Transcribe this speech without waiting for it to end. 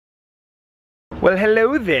Well,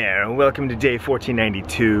 hello there. Welcome to day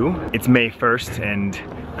 1492. It's May 1st and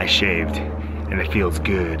I shaved and it feels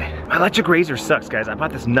good. My electric razor sucks, guys. I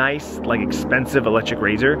bought this nice, like expensive electric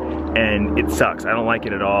razor and it sucks. I don't like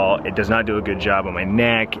it at all. It does not do a good job on my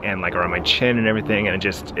neck and like around my chin and everything, and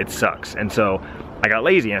it sucks. And so I got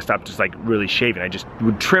lazy and I stopped just like really shaving. I just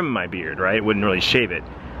would trim my beard, right? Wouldn't really shave it.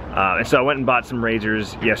 And so I went and bought some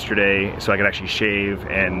razors yesterday so I could actually shave,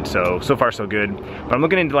 and so far so good. But I'm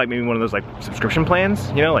looking into like maybe one of those like subscription plans,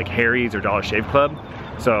 you know, like Harry's or Dollar Shave Club.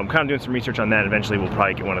 So I'm kind of doing some research on that. Eventually we'll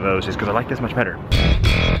probably get one of those just because I like this much better.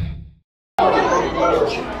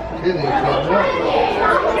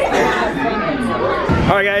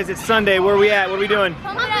 Alright guys, it's Sunday. Where are we at? What are we doing?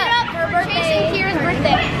 Pump it up for Chasing Kira's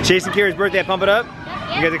birthday. Chasing Kira's birthday at Pump It Up?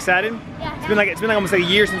 Yeah. You guys excited? Yeah. It's been like almost like a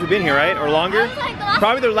year since we've been here, right? Or longer?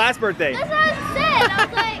 Probably their last birthday. That's what I said. I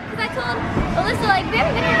was like, because I told Alyssa, like, we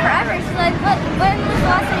haven't been here forever. She's like, when was the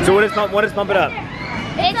last time? So what is Pump It Up?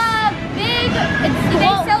 It's a big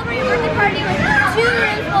celebrity birthday party with 2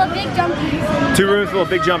 rooms full of big jumpies. 2 rooms full of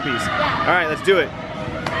big jumpies. Yeah. All right, let's do it.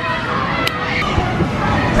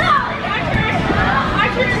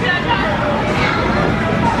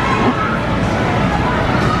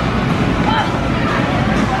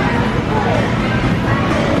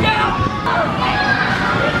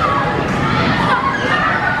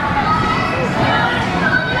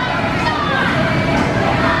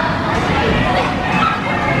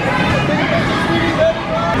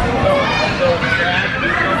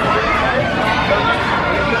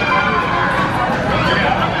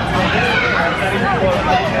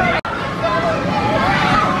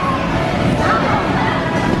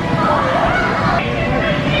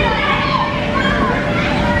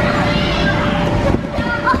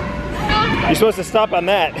 You're supposed to stop on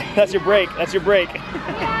that. That's your brake. That's your brake. Yeah,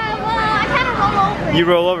 well, I kind of roll over it. You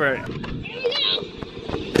roll over it.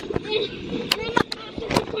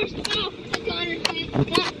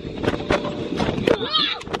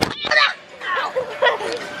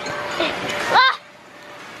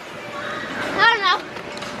 I don't know.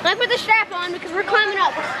 Let me put the strap on because we're climbing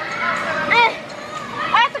up. I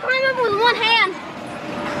have to climb up with one hand.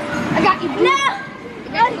 I got you. No!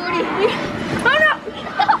 I got booty. Oh no!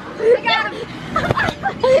 I got him.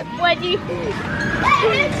 What'd you?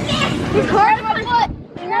 He's hard on my foot.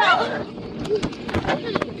 No.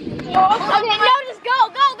 Okay, no, just go.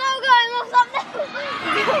 Go. I won't stop now.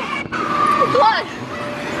 Come on.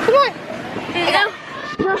 Here you go.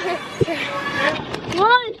 1,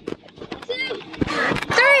 2,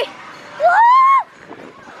 3. Woo!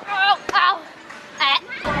 Oh, ow.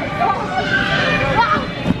 Wow.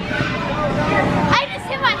 I just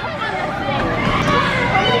hit my head on this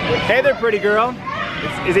thing. Hey there, pretty girl.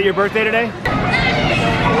 Is it your birthday today?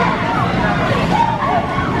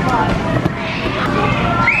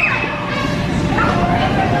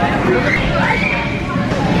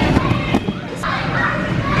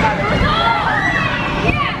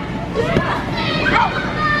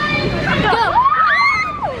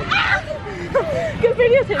 Good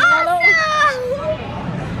video, Tiffany.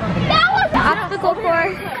 That was obstacle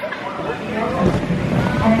course.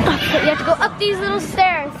 You have to go up these little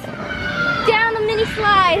stairs, down the mini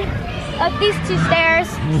slide, up these 2 stairs,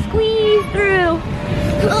 squeeze through.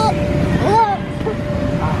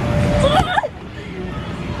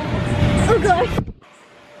 Oh gosh.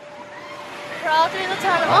 Crawl through the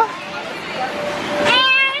tunnel.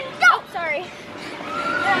 And go! Sorry.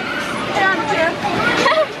 Get on the chair.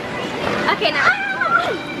 Okay, now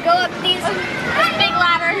go up this big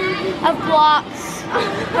ladder of blocks.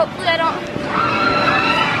 Hopefully I don't.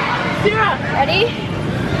 Ready?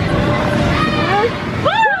 Woo!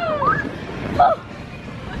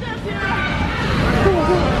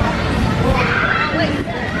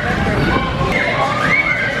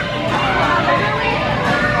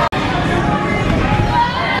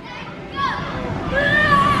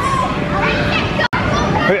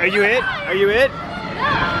 Are you it? Are you it?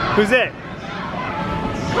 Who's it?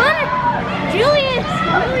 Connor! Julian!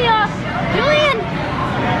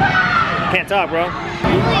 Can't talk, bro.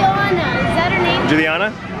 Juliana, is that her name? Juliana?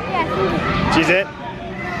 Yeah, I think. She's it?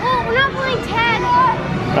 Well, we're not playing tag.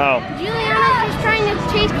 Oh. Juliana's just trying to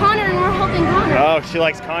chase Connor and we're helping Connor. Oh, she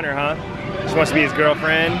likes Connor, huh? She wants to be his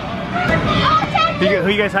girlfriend. Who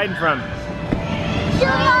you guys hiding from?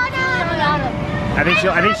 Juliana! I think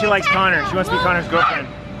she likes Connor. She wants to be Connor's girlfriend.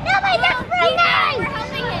 No, my best friend! We're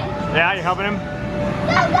helping him. Yeah, you're helping him? Go!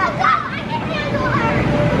 I can handle her!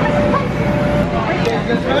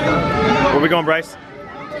 Where are we going, Bryce? To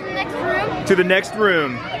the next room. To the next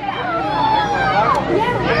room.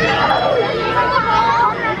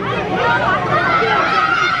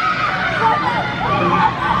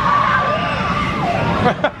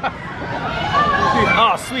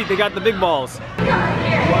 street, they got the big balls.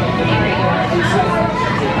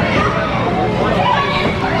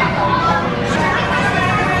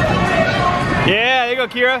 Yeah, there you go,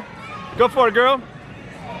 Kira. Go for it, girl.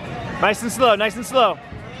 Nice and slow, nice and slow.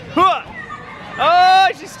 Oh,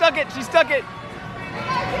 she stuck it, she stuck it.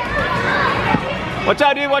 Watch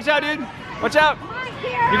out, dude, watch out, dude. Watch out.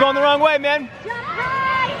 You're going the wrong way, man.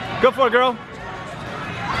 Go for it, girl.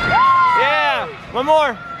 Yeah, one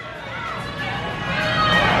more.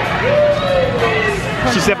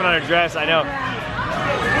 She's stepping on her dress, I know.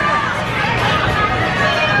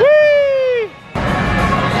 Whee!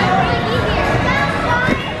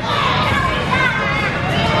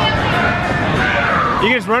 You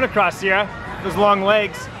can just run across, Sierra. Those long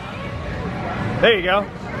legs. There you go.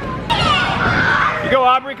 You go,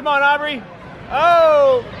 Aubrey. Come on, Aubrey.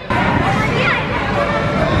 Oh!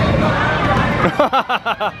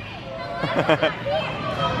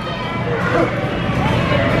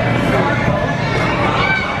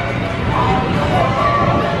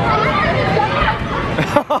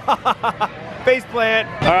 Face plant.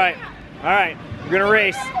 All right. We're gonna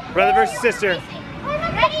race. Brother versus sister.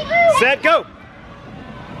 Set, go.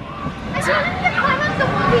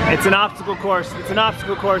 It's an obstacle course. It's an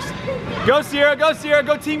obstacle course. Go, Sierra. Go, Sierra.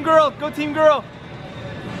 Go, team girl. Go, team girl.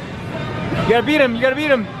 You gotta beat him. You gotta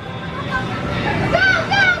beat him.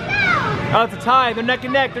 Oh, it's a tie. They're neck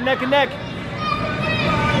and neck. They're neck and neck.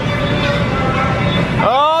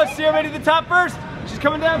 Oh, Sierra made it to the top first. She's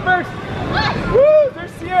coming down first. Woo!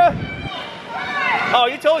 There's Sierra. Oh,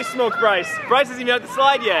 you totally smoked Bryce. Bryce hasn't even had the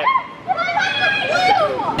slide yet.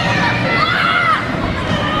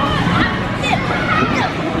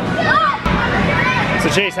 So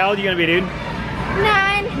Chase, how old are you gonna be, dude?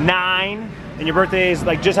 9. 9. And your birthday is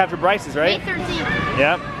like just after Bryce's, right? May 13th.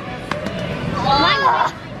 Yep.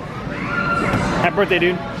 Happy birthday,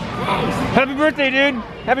 dude. Happy birthday, dude.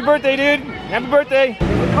 Happy birthday, dude. Happy birthday.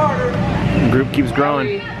 The group keeps growing.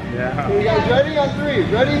 Yeah. So you guys ready on 3?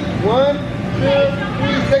 Ready? 1, 2,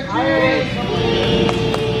 3, say cheese.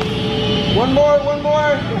 One more. 1,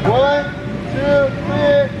 2, 3.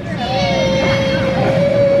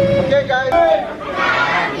 Okay, guys.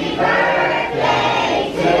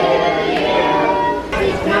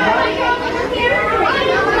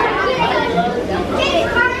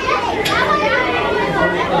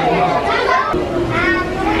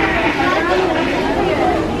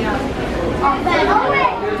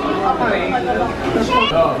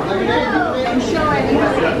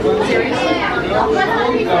 Happy birthday to you.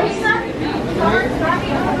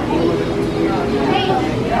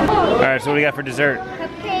 Alright, so what do we got for dessert?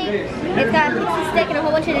 Cupcake. It's got pixie stick and a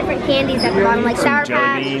whole bunch of different candies at the bottom, like Sour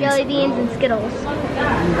Patch, jelly beans, and Skittles.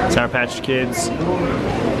 Sour Patch Kids.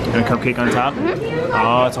 And a cupcake on top?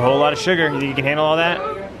 Oh, it's a whole lot of sugar. You think you can handle all that?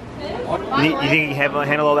 You think you can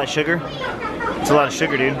handle all that sugar? It's a lot of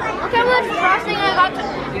sugar, dude. Look how much frosting I got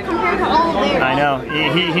compared to all of theirs. I know.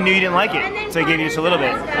 He knew you didn't like it, so he gave you just a little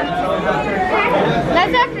bit.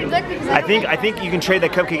 That's actually good because I think you can trade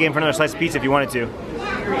that cupcake in for another slice of pizza if you wanted to.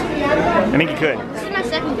 I think you could. this is my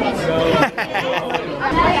second piece.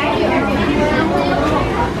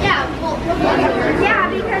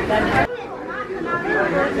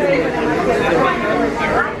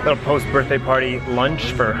 Little post-birthday party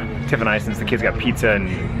lunch for Tiff and I, since the kids got pizza and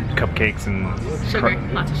cupcakes and Sugar,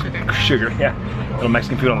 lots of sugar. Sugar, yeah. Little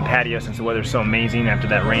Mexican food on the patio since the weather's so amazing after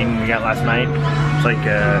that rain we got last night. It's like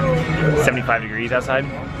 75 degrees outside.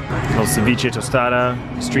 Little ceviche tostada,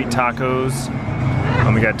 street tacos.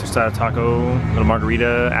 And we got tostada taco, little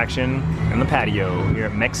margarita action in the patio here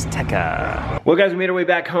at Mexteca. Well guys, we made our way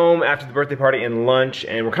back home after the birthday party and lunch,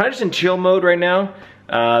 and we're kind of just in chill mode right now.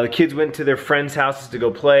 The kids went to their friends' houses to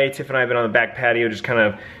go play. Tiff and I have been on the back patio just kind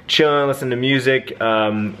of chilling, listening to music,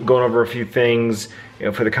 going over a few things, you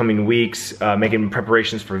know, for the coming weeks, making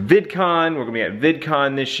preparations for VidCon. We're gonna be at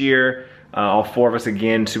VidCon this year. All 4 of us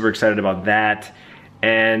again, super excited about that.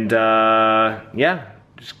 And yeah,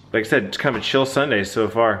 just, like I said, it's kind of a chill Sunday so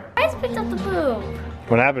far. I just picked up the poop.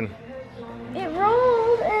 What happened? It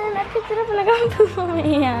rolled and I picked it up and I got poop on my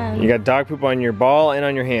hand. You got dog poop on your ball and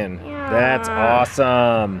on your hand. Yeah. That's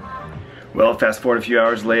awesome. Well, fast forward a few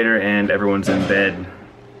hours later and everyone's in bed,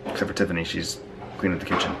 except for Tiffany. She's cleaning up the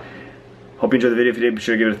kitchen. Hope you enjoyed the video. If you did, be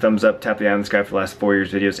sure to give it a thumbs up, tap the eye on the sky for the last 4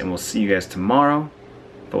 years videos, and we'll see you guys tomorrow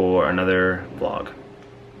for another vlog.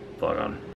 Vlog on.